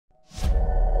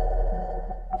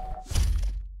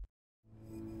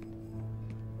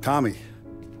Tommy,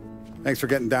 thanks for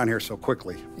getting down here so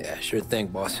quickly. Yeah, sure thing,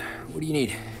 boss. What do you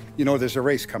need? You know, there's a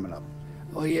race coming up.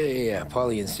 Oh, yeah.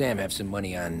 Paulie and Sam have some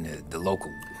money on the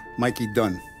local. Mikey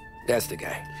Dunn. That's the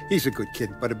guy. He's a good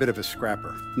kid, but a bit of a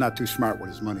scrapper. Not too smart with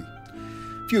his money.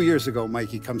 A few years ago,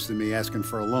 Mikey comes to me asking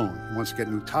for a loan. He wants to get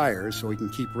new tires so he can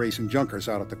keep racing junkers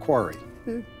out at the quarry.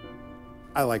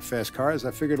 I like fast cars.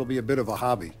 I figured it'll be a bit of a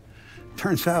hobby.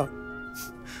 Turns out,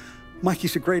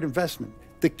 Mikey's a great investment.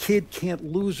 The kid can't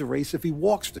lose a race if he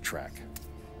walks the track.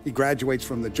 He graduates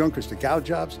from the junkers to gal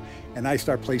jobs, and I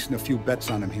start placing a few bets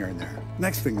on him here and there.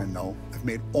 Next thing I know, I've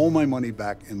made all my money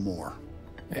back and more.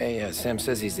 Hey, Sam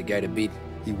says he's the guy to beat.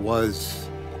 He was.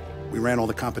 We ran all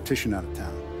the competition out of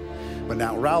town. But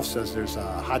now Ralph says there's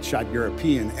a hotshot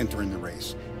European entering the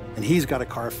race, and he's got a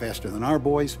car faster than our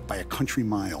boys by a country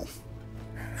mile.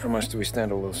 How much do we stand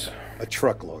to lose? A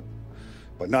truckload.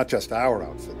 But not just our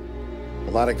outfit.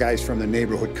 A lot of guys from the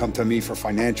neighborhood come to me for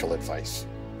financial advice.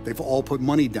 They've all put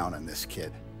money down on this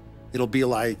kid. It'll be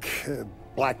like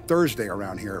Black Thursday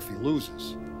around here if he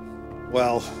loses.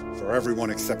 Well, for everyone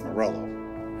except Morello.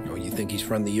 Oh, you think he's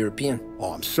from the European?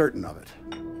 Oh, I'm certain of it.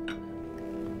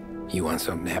 You want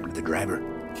something to happen to the driver?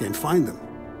 Can't find him.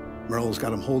 Morello's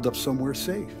got him holed up somewhere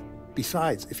safe.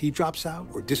 Besides, if he drops out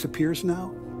or disappears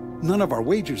now, none of our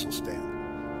wagers will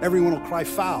stand. Everyone will cry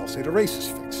foul, say the race is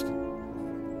fixed.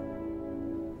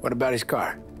 What about his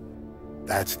car?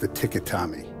 That's the ticket,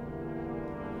 Tommy.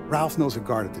 Ralph knows a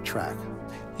guard at the track.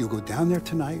 You go down there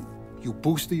tonight, you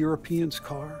boost the European's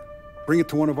car, bring it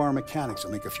to one of our mechanics,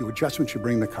 and make a few adjustments, you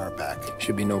bring the car back.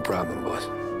 Should be no problem, boss.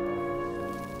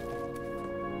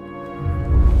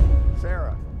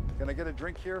 Sarah, can I get a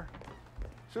drink here?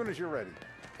 Soon as you're ready.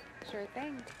 Sure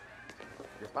thing.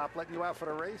 Your pop letting you out for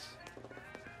the race?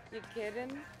 You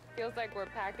kidding? Feels like we're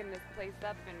packing this place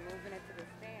up and moving it to the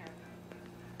stand.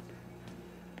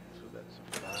 So that's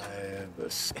a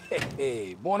 5,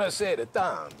 hey, buonasera,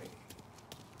 Tommy.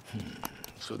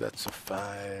 So that's a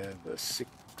 5, a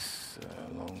 6,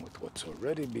 along with what's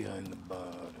already behind the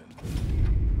bar.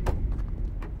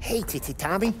 Hey,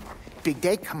 Tommy. Big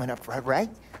day coming up, right?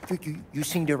 You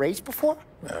seen the race before?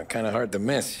 Kind of hard to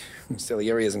miss.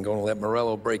 Salieri isn't going to let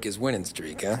Morello break his winning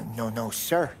streak, huh? No,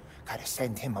 sir. Gotta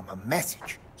send him a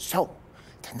message. So,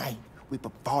 tonight, we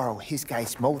borrow his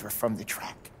guy's motor from the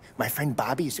track. My friend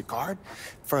Bobby is a guard.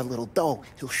 For a little dough,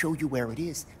 he'll show you where it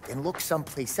is, then look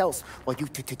someplace else while you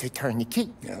turn the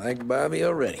key. I like Bobby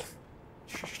already.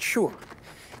 Sure.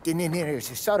 Then there's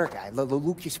this other guy,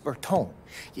 Lucas Bertone.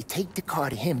 You take the car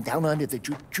to him down under the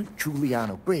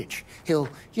Giuliano Bridge. He'll,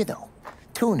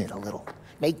 tune it a little.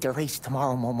 Make the race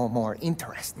tomorrow more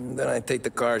interesting. Then I take the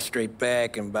car straight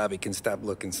back and Bobby can stop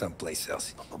looking someplace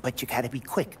else. But you gotta be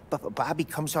quick. But Bobby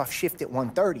comes off shift at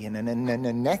 1:30, and then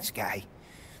the next guy,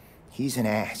 he's an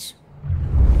ass.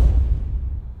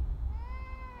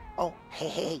 Oh,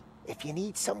 hey, if you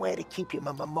need somewhere to keep your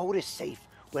motor safe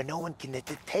where no one can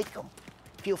take them,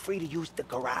 feel free to use the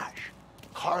garage.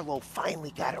 Carlo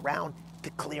finally got around to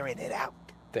clearing it out.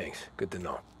 Thanks. Good to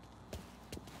know.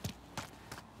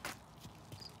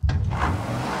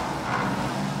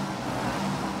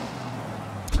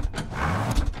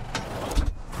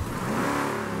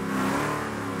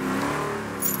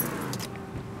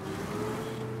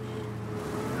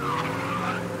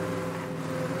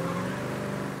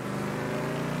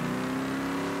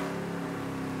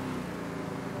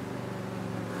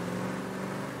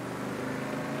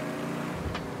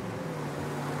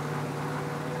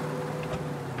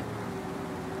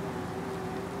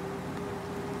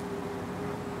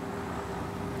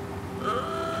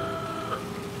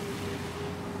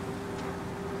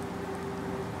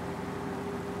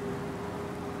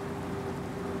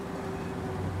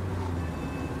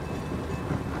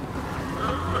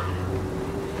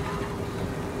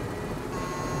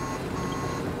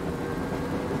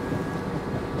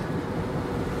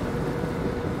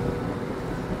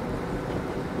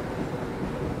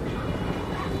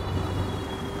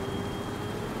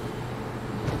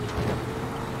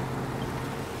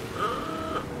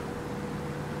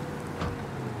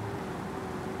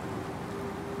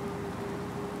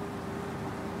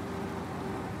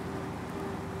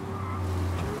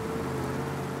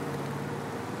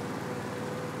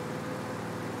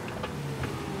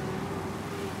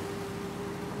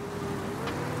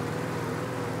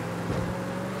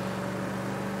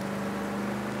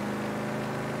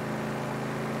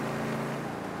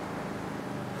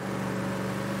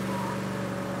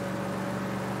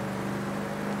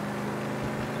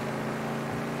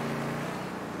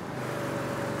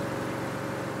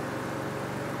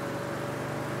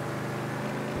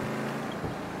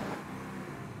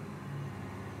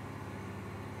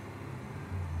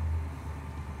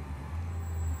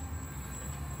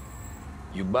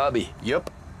 You Bobby? Yep.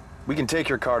 We can take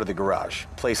your car to the garage.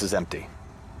 Place is empty.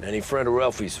 Any friend of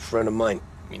Ralphie's, a friend of mine.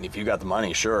 I mean, if you got the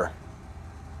money, sure.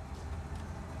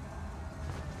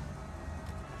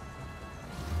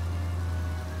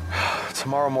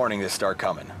 Tomorrow morning they start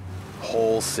coming.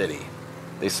 Whole city.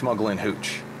 They smuggle in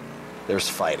hooch. There's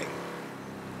fighting.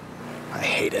 I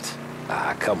hate it.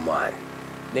 Ah, come on.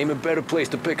 Name a better place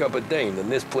to pick up a dame than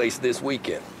this place this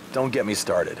weekend. Don't get me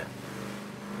started.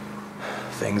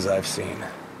 Things I've seen.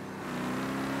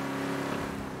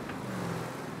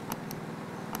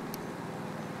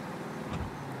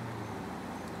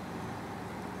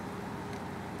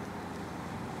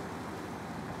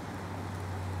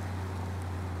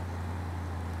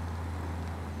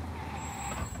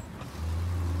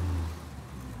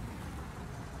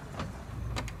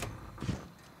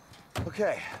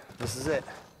 Okay, this is it.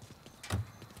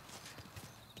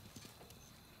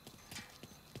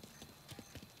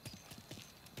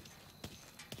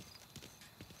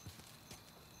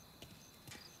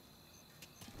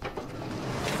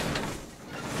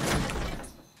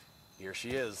 Here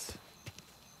she is.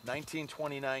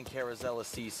 1929 Carazella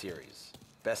C Series.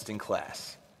 Best in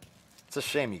class. It's a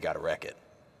shame you gotta wreck it.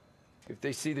 If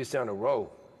they see this on the road,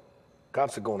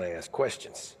 cops are gonna ask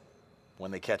questions. When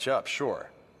they catch up,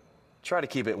 sure. Try to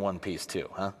keep it one piece too,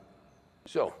 huh?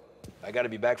 So, I gotta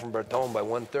be back from Bertone by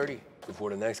 1:30 before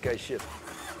the next guy's shift.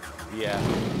 Yeah,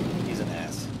 he's an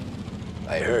ass.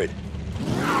 I heard.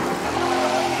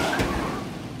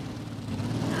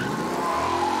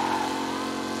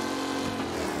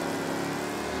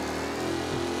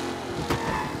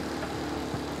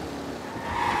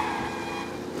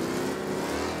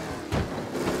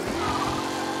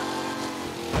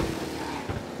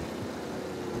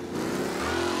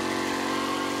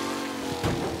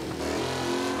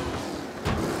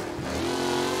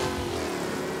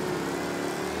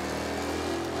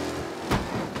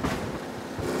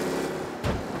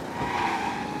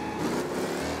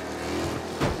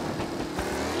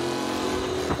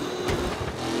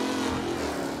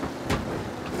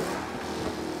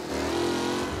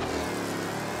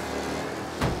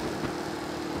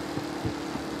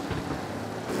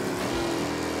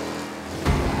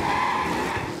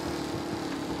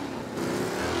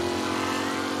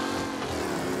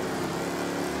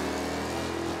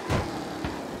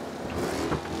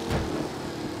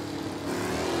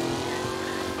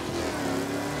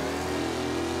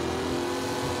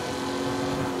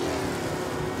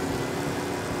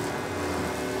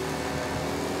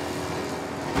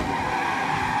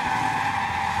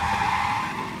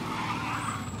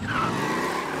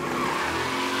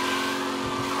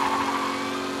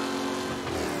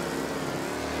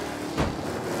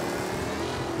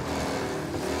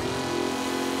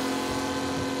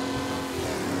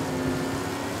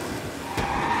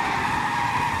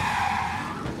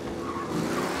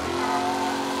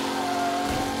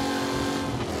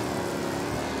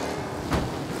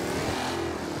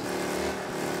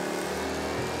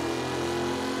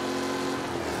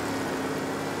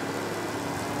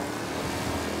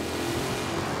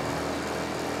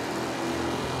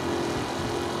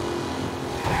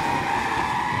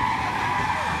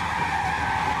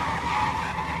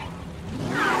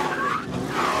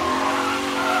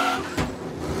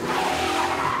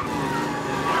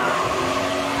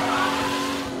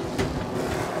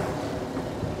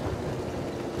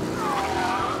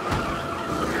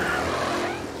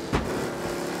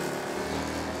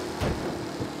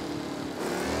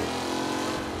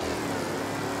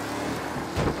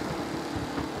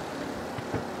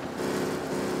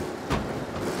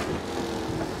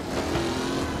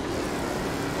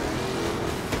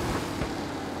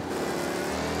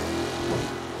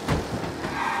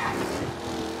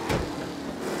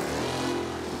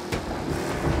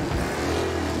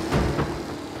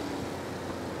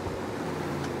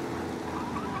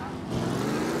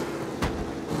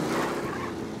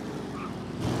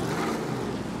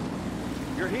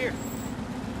 Here.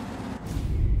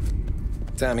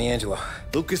 Tommy Angelo.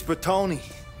 Lucas Bertoni.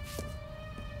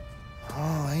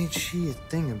 Oh, ain't she a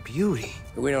thing of beauty?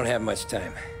 We don't have much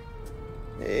time.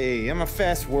 Hey, I'm a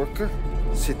fast worker.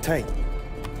 Sit tight.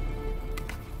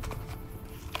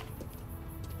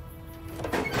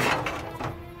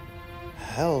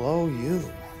 Hello, you.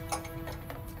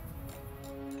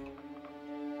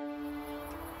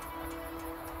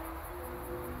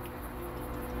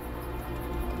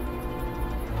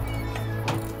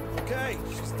 Okay,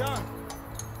 she's done.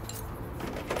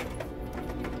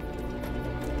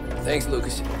 Thanks,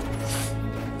 Lucas.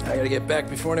 I gotta get back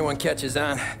before anyone catches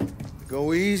on.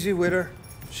 Go easy with her.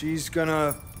 She's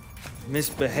gonna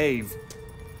misbehave.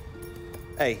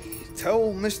 Hey,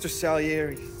 tell Mr.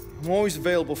 Salieri I'm always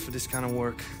available for this kind of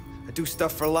work. I do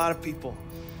stuff for a lot of people,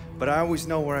 but I always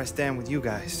know where I stand with you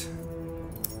guys.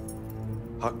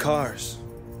 Hot cars,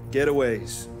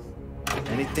 getaways,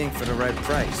 anything for the right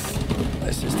price.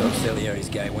 Let's just hope Salieri's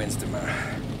guy wins tomorrow.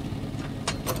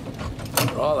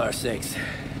 For all our sakes.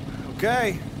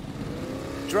 Okay.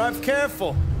 Drive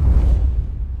careful.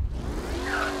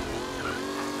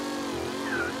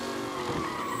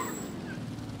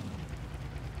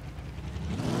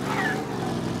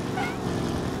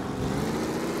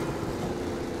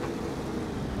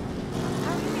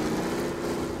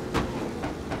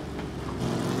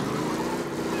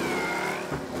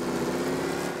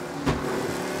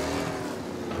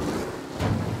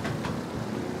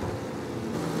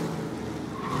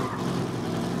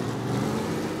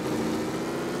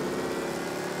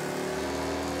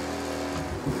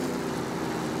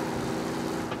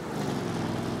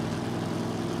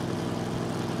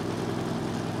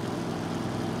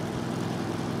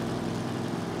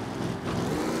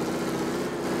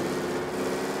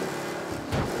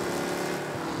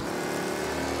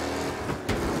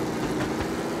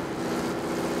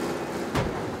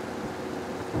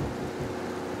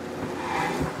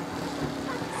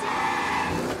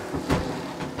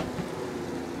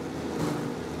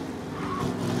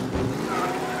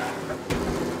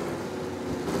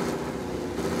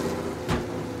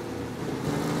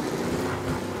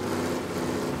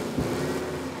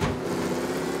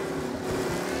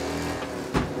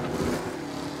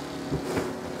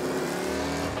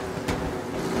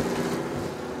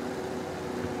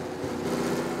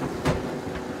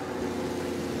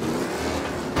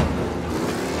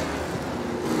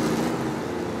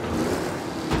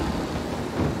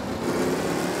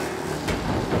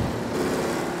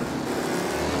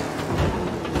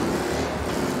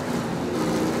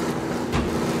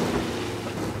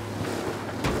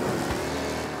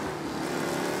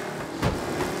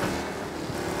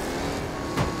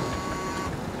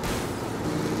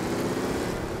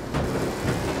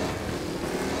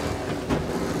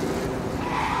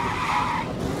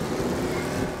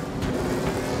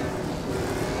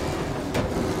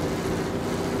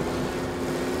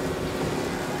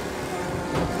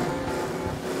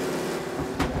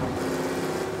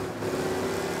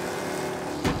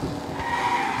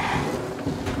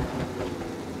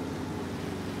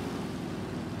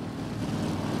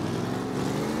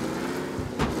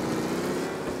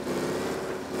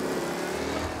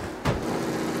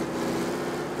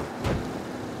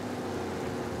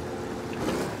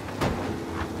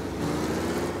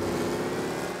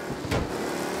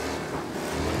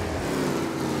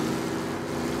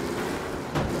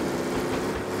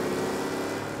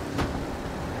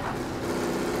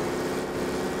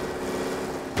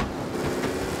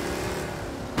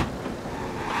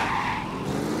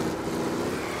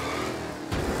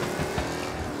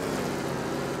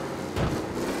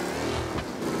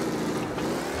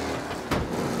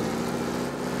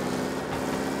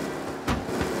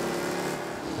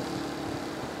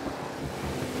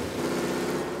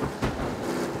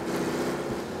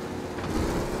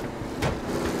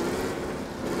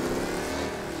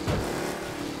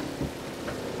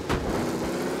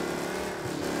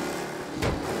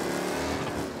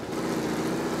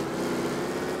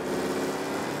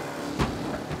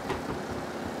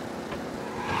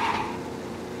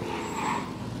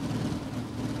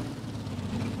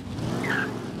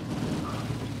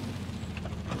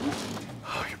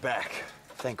 Back.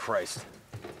 Thank Christ.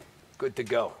 Good to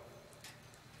go.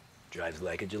 Drives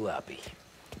like a jalopy.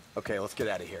 Okay, let's get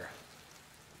out of here.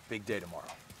 Big day tomorrow.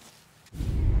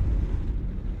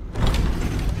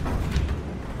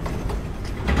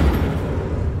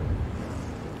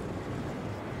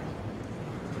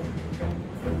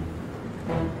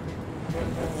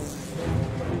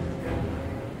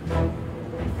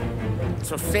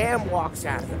 So Sam walks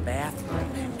out of the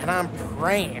bathroom, and I'm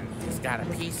praying he's got a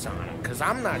piece on him, because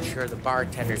I'm not sure the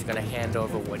bartender's gonna hand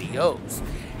over what he owes.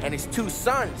 And his two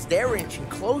sons, they're inching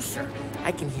closer.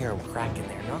 I can hear them cracking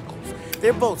their knuckles.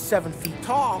 They're both 7 feet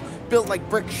tall, built like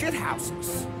brick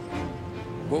shithouses.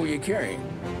 What were you carrying?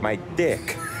 My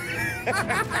dick.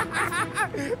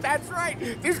 That's right.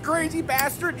 This crazy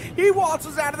bastard, he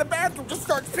waltzes out of the bathroom, just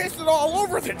starts pissing all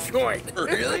over the joint.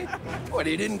 Really? What,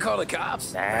 he didn't call the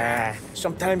cops? Nah,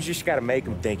 sometimes you just gotta make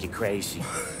them think you're crazy.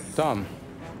 Tom,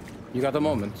 you got a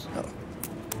moment? Oh.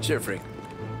 Sure, Frank.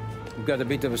 We've got a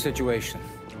bit of a situation.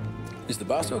 Is the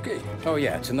boss okay? Oh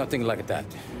yeah, it's nothing like that.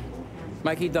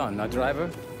 Mikey Dunn, our driver.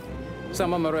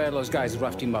 Some of Morello's guys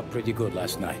roughed him up pretty good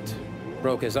last night.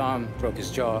 Broke his arm, broke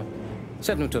his jaw.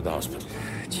 Sent him to the hospital.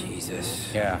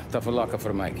 Jesus. Yeah, tough luck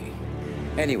for Mikey.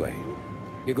 Anyway,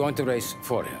 you're going to race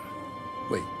for him.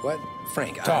 Wait, what?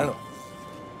 Frank, I Tom, don't know.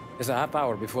 there's a half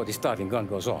hour before the starting gun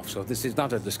goes off, so this is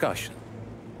not a discussion.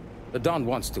 The Don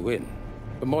wants to win,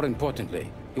 but more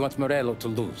importantly, he wants Morello to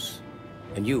lose.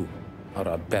 And you are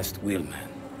our best wheelman.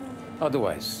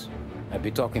 Otherwise, I'd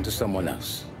be talking to someone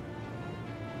else.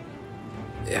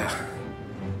 Yeah.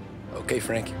 Okay,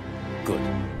 Frank. Good.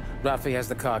 Rafi has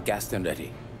the car gassed and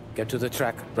ready. Get to the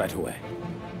track right away.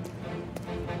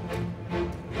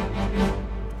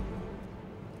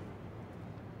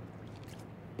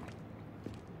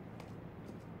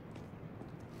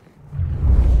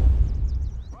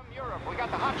 From Europe, we got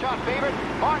the hotshot favorite,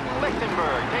 Martin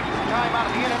Lichtenberg, taking some time out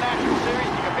of the International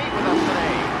Series to compete with us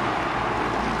today.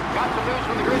 Got some news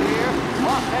from the grid here.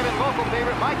 Lost Heaven local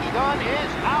favorite, Mikey Dunn,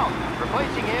 is out.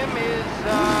 Replacing him is,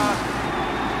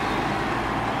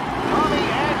 Tommy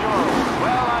Angelo.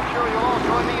 Well, I'm sure you'll all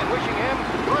join me in wishing him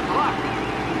good luck.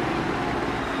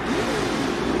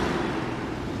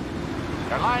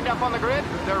 They're lined up on the grid.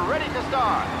 They're ready to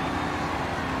start.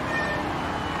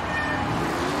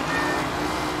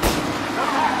 The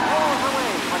pack rolls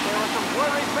away, but there were some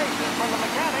worried faces from the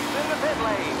mechanics in the pit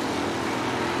lane.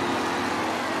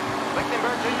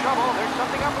 Lichtenberg's in trouble. There's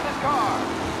something up with his car.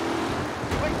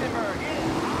 Lichtenberg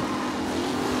is...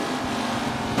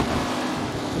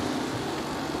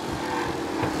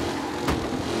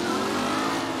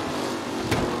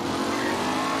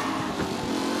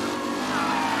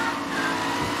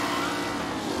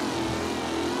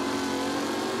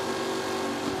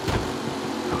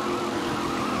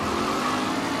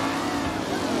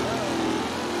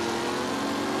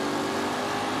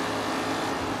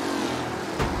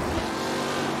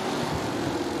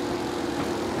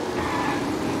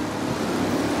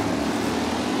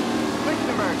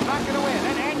 not going to win,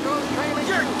 and Angelo's trailing.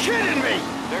 You're kidding me!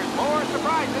 There's more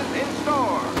surprises in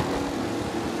store.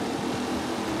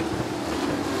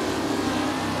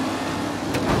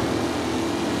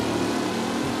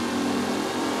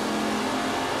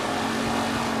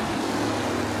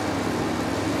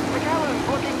 McAllen's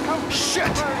looking comfortable. Shit!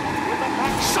 With the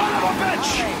pack. Son of a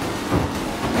bitch!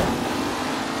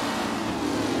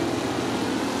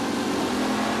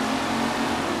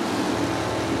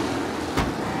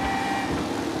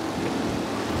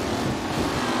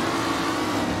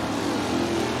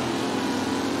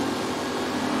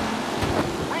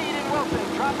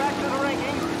 Back to the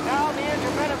rankings, now near to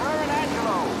Bennifer and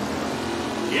Angelo.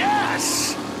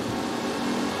 Yes!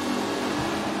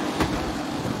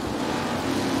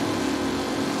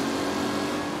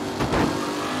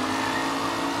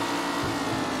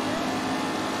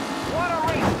 What a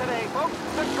race today, folks.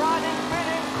 The driving's been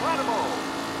incredible.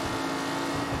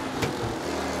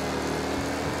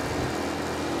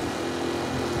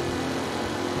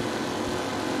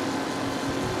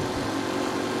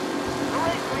 The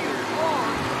race leaders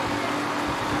forward.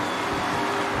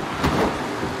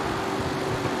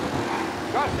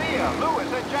 Garcia,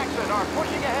 Lewis, and Jackson are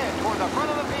pushing ahead toward the front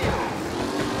of the field.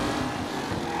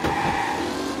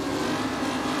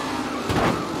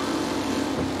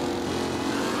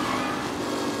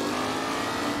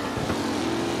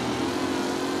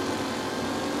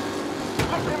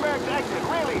 Lichtenberg's exit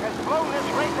really has blown this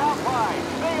race out wide.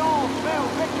 They all smell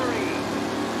victory.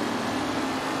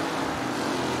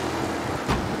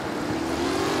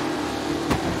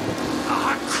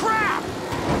 Ah, crap!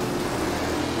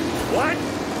 What?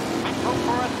 Let's hope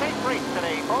for a safe race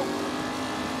today, folks.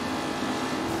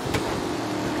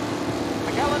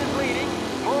 McAllen is leading.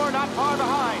 Moore not far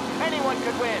behind. Anyone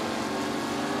could win.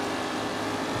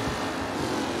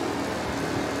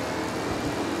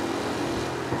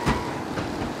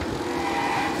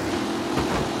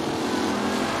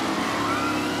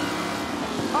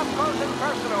 Up close and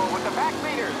personal with the back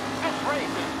leaders. This race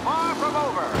is far from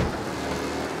over.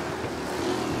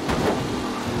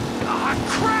 Ah,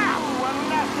 crap! Ooh, a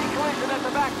nasty collision at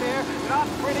the back there. Not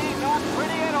pretty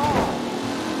at all.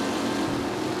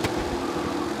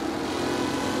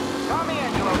 Tommy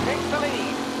Angelo takes the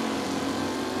lead.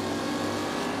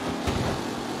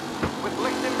 With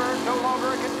Lichtenberg no longer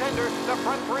a contender, the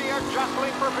front three are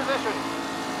jostling for position.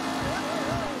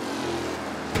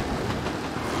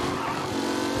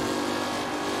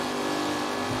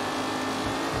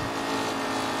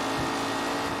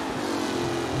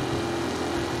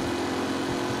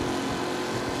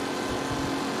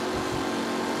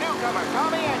 Newcomer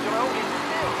Tommy Angelo is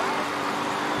still out.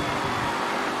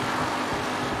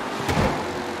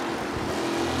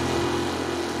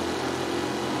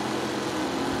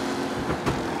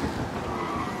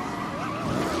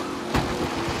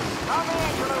 Tommy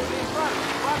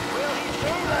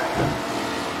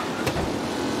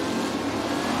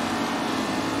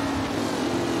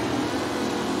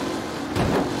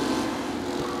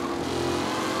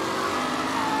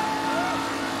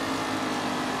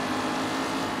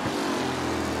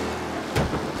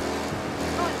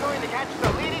catch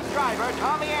the leading driver,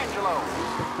 Tommy Angelo.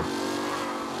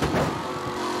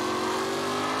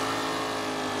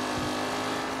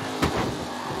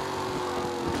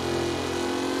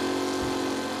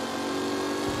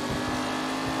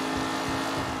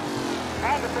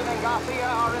 Anderson and Garcia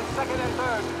are in second and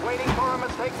third, waiting for a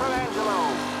mistake from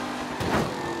Angelo.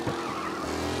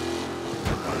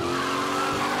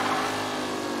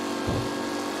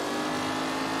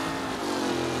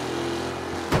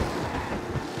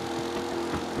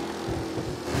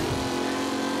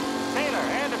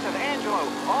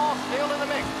 All still in the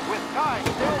mix, with time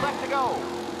still left to go.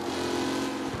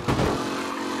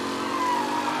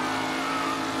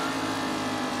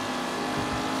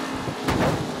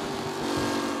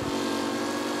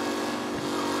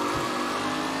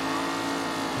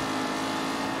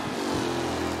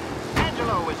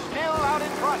 Angelo is still out in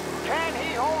front. Can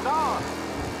he hold on?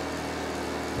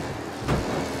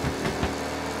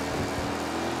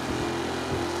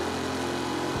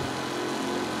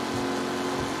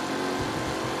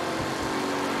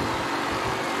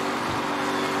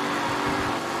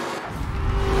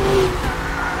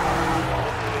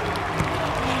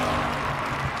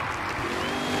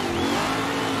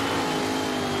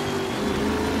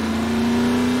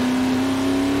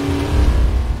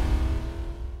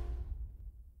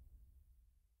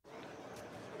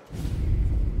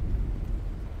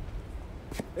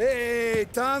 Hey,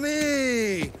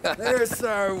 Tommy! There's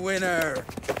our winner.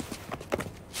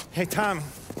 Hey, Tommy.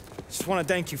 Just want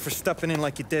to thank you for stepping in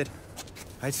like you did.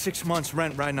 I had 6 months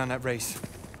rent riding on that race.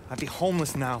 I'd be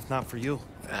homeless now if not for you.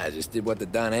 I just did what the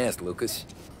Don asked, Lucas.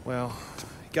 Well,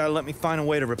 you gotta let me find a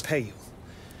way to repay you.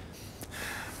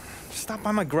 Stop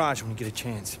by my garage when you get a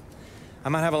chance. I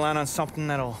might have a line on something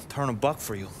that'll turn $1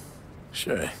 for you.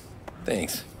 Sure.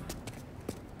 Thanks.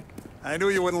 I knew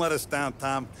you wouldn't let us down,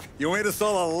 Tom. You made us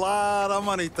all a lot of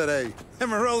money today.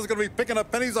 And Morello's gonna be picking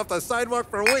up pennies off the sidewalk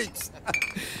for weeks.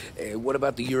 Hey, what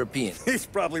about the European? He's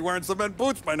probably wearing cement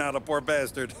boots by now, the poor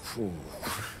bastard.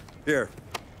 Here.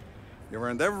 You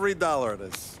earned every dollar of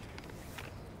this.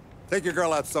 Take your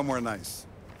girl out somewhere nice.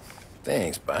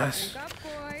 Thanks, boss. Wake up,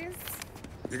 boys.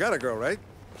 You got a girl, right?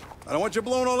 I don't want you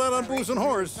blowing all that on booze and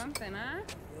whores. Something, huh?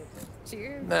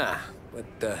 Cheers. Nah,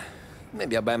 but,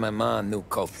 maybe I'll buy my mom a new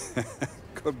coat.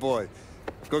 Good boy.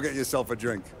 Go get yourself a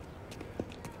drink.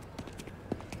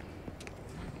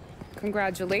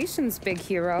 Congratulations, big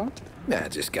hero. Nah,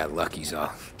 just got lucky's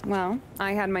all. Well,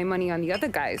 I had my money on the other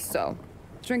guys, so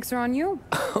drinks are on you.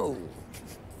 Oh.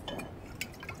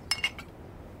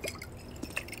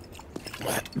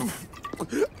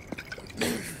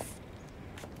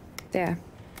 There.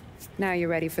 Now you're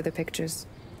ready for the pictures.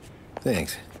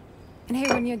 Thanks. And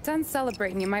hey, when you're done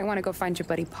celebrating, you might want to go find your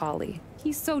buddy Paulie.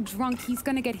 He's so drunk, he's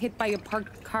gonna get hit by a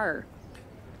parked car.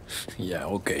 Yeah,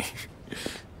 okay.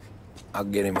 I'll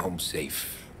get him home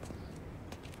safe.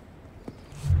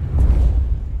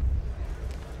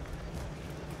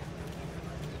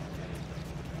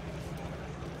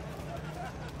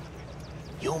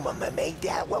 You made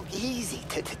that look easy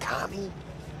to Tommy.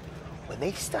 When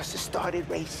they started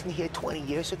racing here 20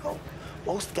 years ago,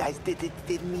 most guys didn't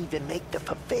even make the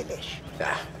finish.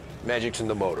 Ah, magic's in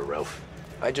the motor, Ralph.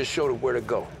 I just showed it where to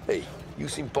go. Hey, you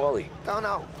seen Paulie?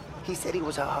 No. He said he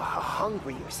was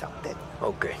hungry or something.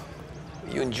 Okay.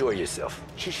 You enjoy yourself.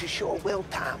 Sure will,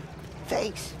 Tom.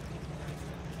 Thanks.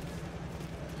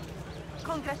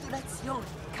 Congratulations,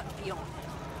 campeon.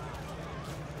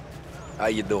 How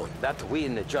you doing? That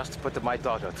win just put my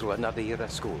daughter through another year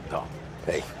at school, Tom.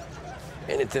 Hey,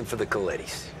 anything for the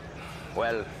Colettis.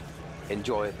 Well,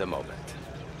 enjoy the moment.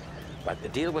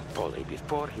 But deal with Paulie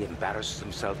before he embarrasses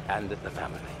himself and the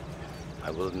family. I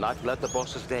will not let the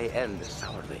boss's day end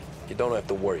sourly. You don't have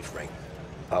to worry, Frank.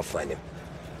 I'll find him.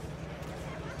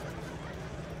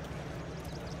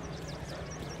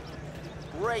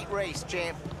 Great race,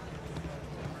 champ.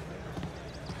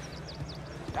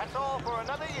 That's all for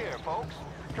another year, folks.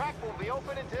 Track will be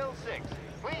open until 6.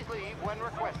 Please leave when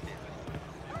requested.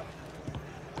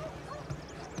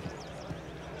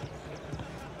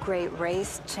 Great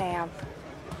race, champ.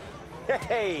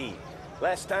 Hey!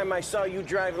 Last time I saw you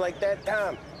drive like that,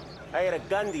 Tom, I had a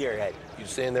gun to your head. You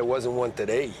saying there wasn't one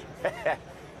today?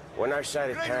 When our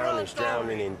side of town is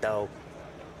drowning in dough,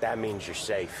 that means you're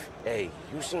safe. Hey,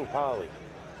 you seen Paulie?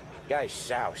 Guy's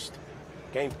soused.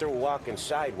 Came through walking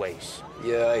sideways.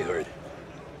 Yeah, I heard.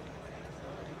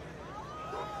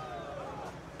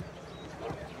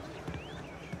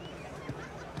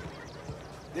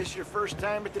 This your first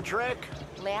time at the track?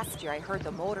 Last year I heard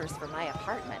the motors from my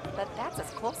apartment, but that's as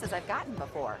close as I've gotten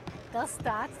before. They'll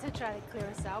start to try to clear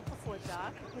us out before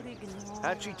dark. But ignore.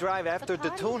 How'd you drive after the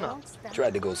tuna?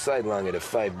 Tried to go sidelong at the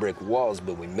 5 brick walls,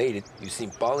 but we made it. You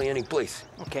seen Polly any place?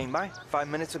 Came by 5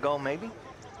 minutes ago, maybe.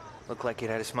 Looked like it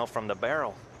had a smell from the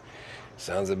barrel.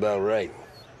 Sounds about right.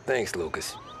 Thanks,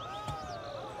 Lucas.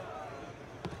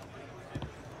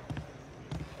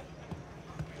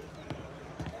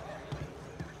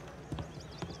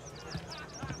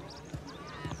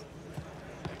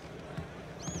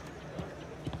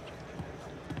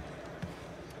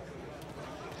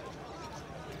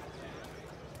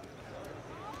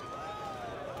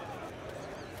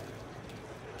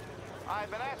 I've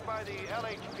been asked by the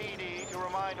LHPD to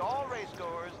remind all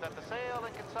racegoers that the sale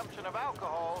and consumption of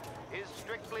alcohol is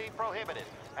strictly prohibited.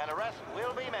 An arrest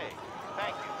will be made.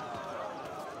 Thank you.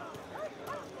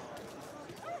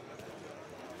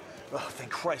 Oh, thank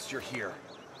Christ you're here.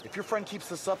 If your friend keeps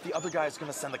this up, the other guy's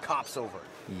gonna send the cops over.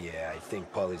 Yeah, I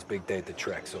think Polly's big day at the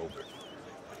track's over.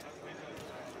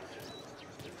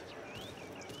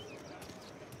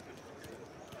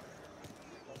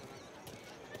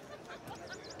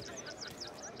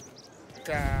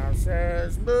 Cow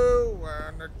says moo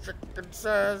and the chicken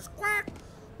says quack.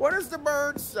 What does the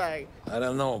bird say? I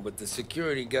don't know, but the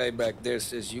security guy back there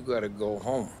says you gotta go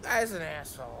home. Guy's an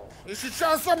asshole. You should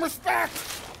show some respect.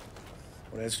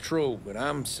 Well, that's true, but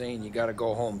I'm saying you gotta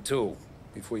go home too,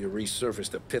 before you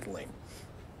resurface the pit lane.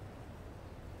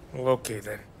 Well, okay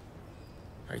then.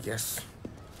 I guess.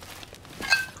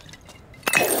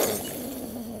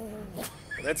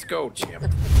 Let's go,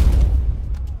 champ.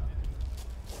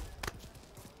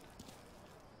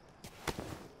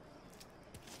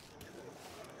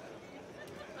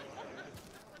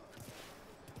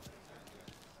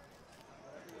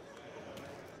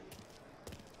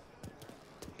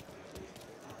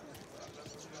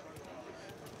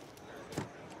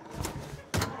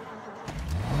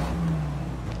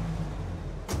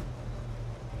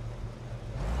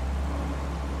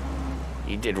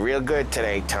 You did real good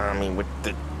today, Tommy, with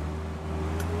the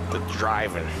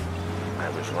driving. I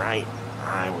was right.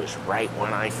 I was right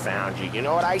when I found you. You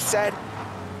know what I said?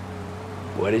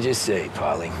 What did you say,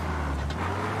 Polly?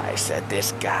 I said,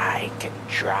 this guy can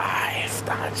drive,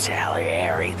 Don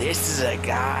Salieri. This is a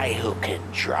guy who can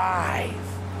drive.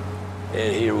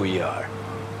 And here we are.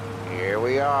 Here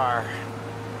we are.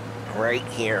 Right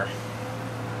here.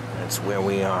 That's where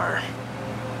we are.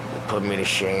 You put me to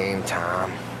shame,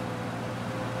 Tom.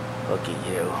 Look at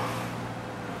you.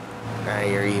 Now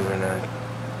you're even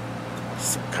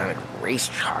some kind of race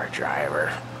car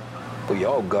driver. We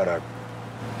all got our...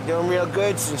 You're doing real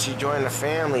good since you joined the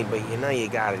family, but you know you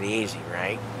got it easy,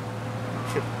 right?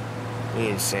 Me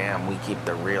and Sam, we keep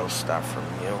the real stuff from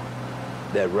you.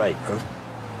 That right, huh?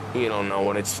 You don't know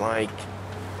what it's like.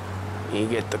 You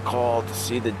get the call to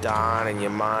see the Don and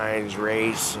your mind's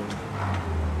racing.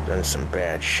 Done some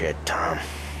bad shit, Tom.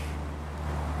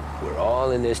 We're all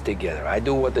in this together. I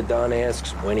do what the Don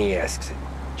asks when he asks it.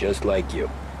 Just like you.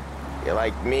 You're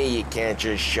like me, you can't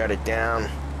just shut it down.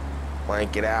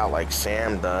 Blank it out like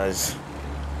Sam does.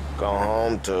 Go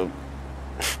home to...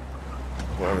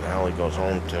 wherever the hell he goes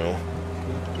home to.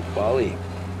 Polly,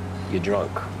 you're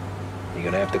drunk. You're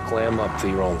gonna have to clam up for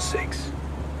your own sakes.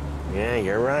 Yeah,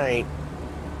 you're right.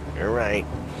 You're right.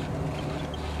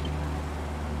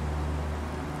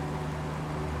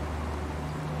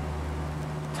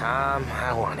 Tom,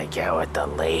 I want to get with the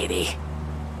lady.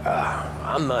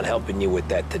 I'm not helping you with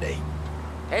that today.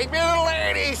 Take me to the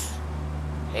ladies!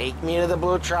 Take me to the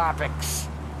Blue Tropics.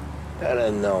 I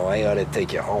don't know. I ought to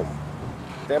take you home.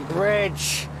 The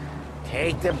bridge.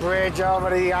 Take the bridge over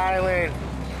to the island.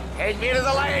 Take me to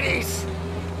the ladies.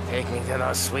 Take me to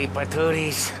those sweet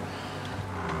patooties.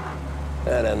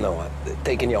 I don't know.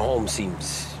 Taking you home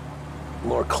seems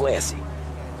more classy.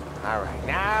 All right,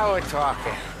 now we're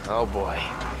talking. Oh, boy.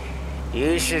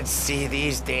 You should see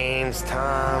these dames,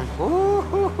 Tom.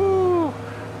 Woo-hoo-hoo.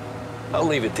 I'll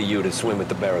leave it to you to swim with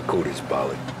the barracudas,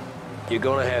 Polly. You're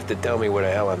gonna have to tell me where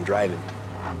the hell I'm driving.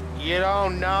 You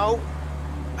don't know?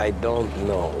 I don't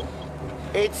know.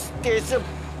 There's a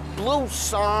blue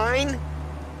sign.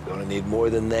 Gonna need more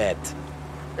than that.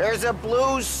 There's a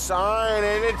blue sign,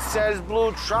 and it says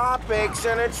Blue Tropics,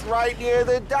 and it's right near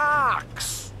the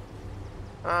docks.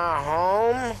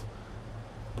 Home?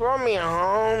 Brought me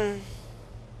home.